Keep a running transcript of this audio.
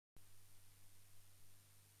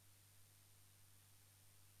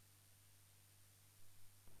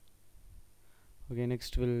Okay,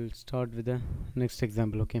 next we'll start with the next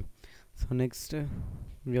example. Okay, so next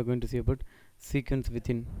we are going to see about sequence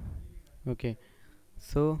within. Okay,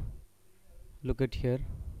 so look at here.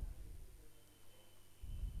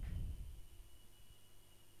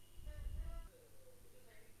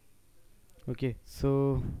 Okay,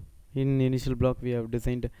 so in initial block we have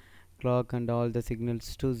designed clock and all the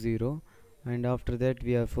signals to 0, and after that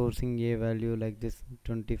we are forcing a value like this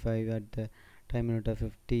 25 at the time unit of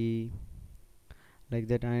 50, like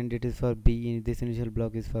that, and it is for B. This initial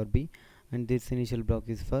block is for B and this initial block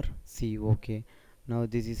is for C. Okay, now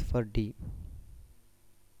this is for D.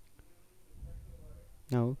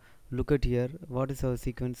 Now look at here, what is our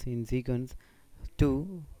sequence? In sequence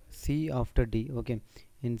 2 C after D. Okay,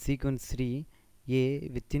 in sequence 3 A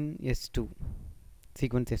within S2,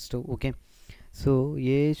 sequence S2. Okay, so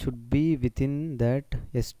A should be within that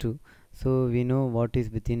S2, so we know what is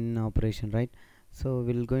within operation, right? So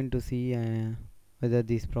we're going to see whether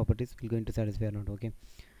these properties will going to satisfy or not. Okay,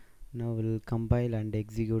 now we'll compile and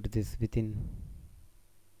execute this within.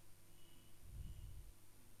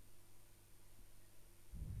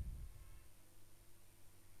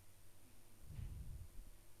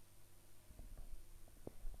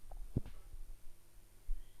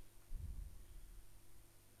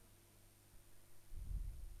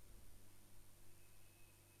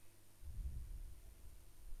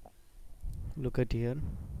 Look at here,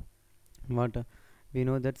 what we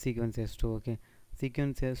know that sequence S2. Okay,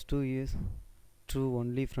 sequence S2 is true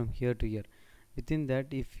only from here to here. Within that,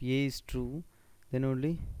 if A is true, then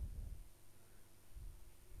only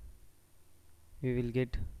we will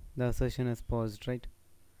get the assertion as paused, right?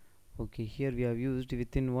 Okay, here we have used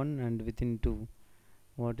within 1 and within 2.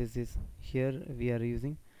 What is this? Here we are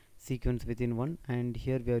using sequence within 1 and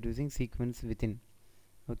here we are using sequence within.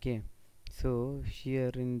 Okay, so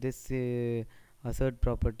here in this assert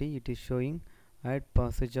property, it is showing at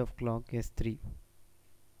passage of clock S3.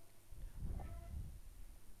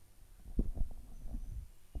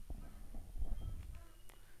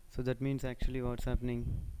 So that means actually what's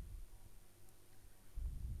happening,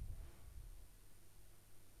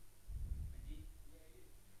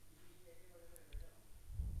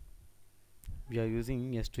 we are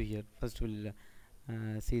using S2 here. First we'll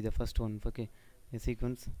see the first one. Okay, a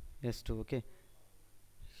sequence S2. Okay,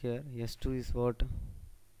 here S2 is what?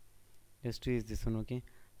 S2 is this one. Okay,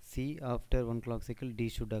 C after 1 clock cycle D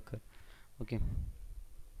should occur. Okay,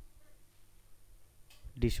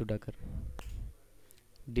 D should occur.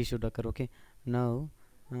 D should occur. Okay, now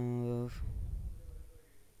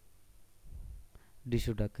D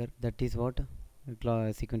should occur. That is what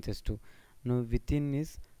sequence S2. Now within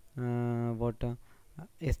is what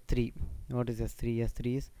S3. What is S3?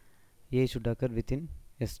 S3 is A should occur within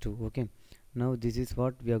S2. Okay, now this is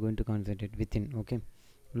what we are going to concentrate within. Okay,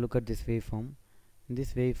 look at this waveform.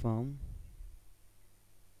 This waveform,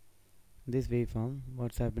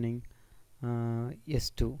 what's happening?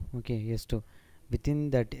 S2. Okay, S2. Within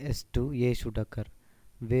that S2, A should occur.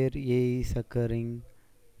 Where A is occurring?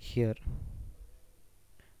 Here,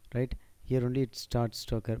 right? Here only it starts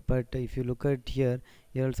to occur. But if you look at here,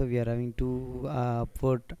 here also we are having two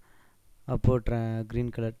upward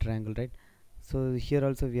green color triangle, right? So here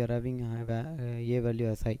also we are having a value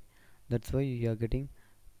as high. That's why you are getting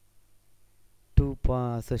two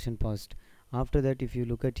assertion passed. After that, if you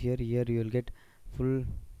look at here, you will get full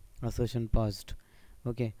assertion passed.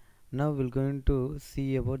 Okay, now we're going to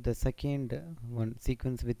see about the second one,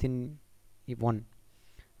 sequence within one.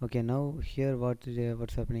 Okay, now here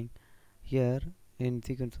what's happening here in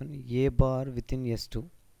sequence 1, A bar within S2.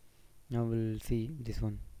 Now we'll see this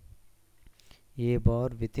one, A bar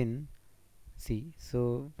within C.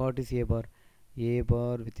 So what is A bar? A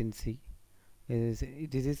bar within C is,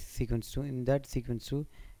 this is sequence 2. In that sequence 2,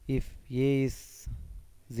 if A is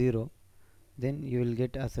 0, then you will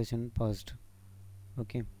get assertion passed.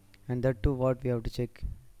 Okay, and that too what we have to check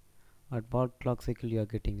at what clock cycle you are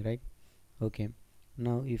getting, right? Okay,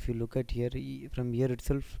 now if you look at here, from here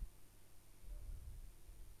itself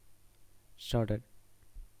started.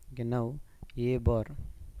 Okay, now A bar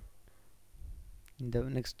in the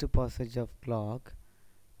next passage of clock,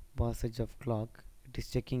 it is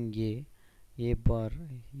checking A bar,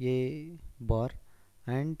 A bar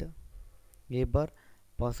and A bar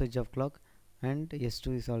passage of clock, and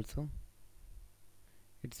S2 is also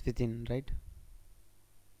it's within, right?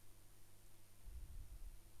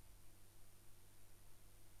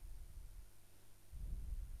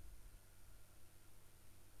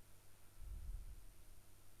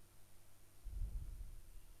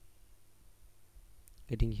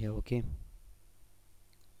 Getting here. Okay,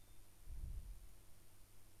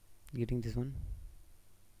 getting this one.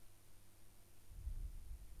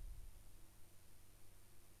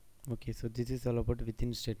 Okay, so this is all about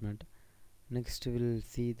within statement. Next we'll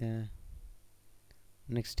see the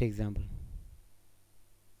next example.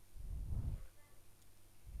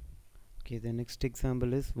 Okay, the next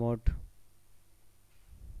example is what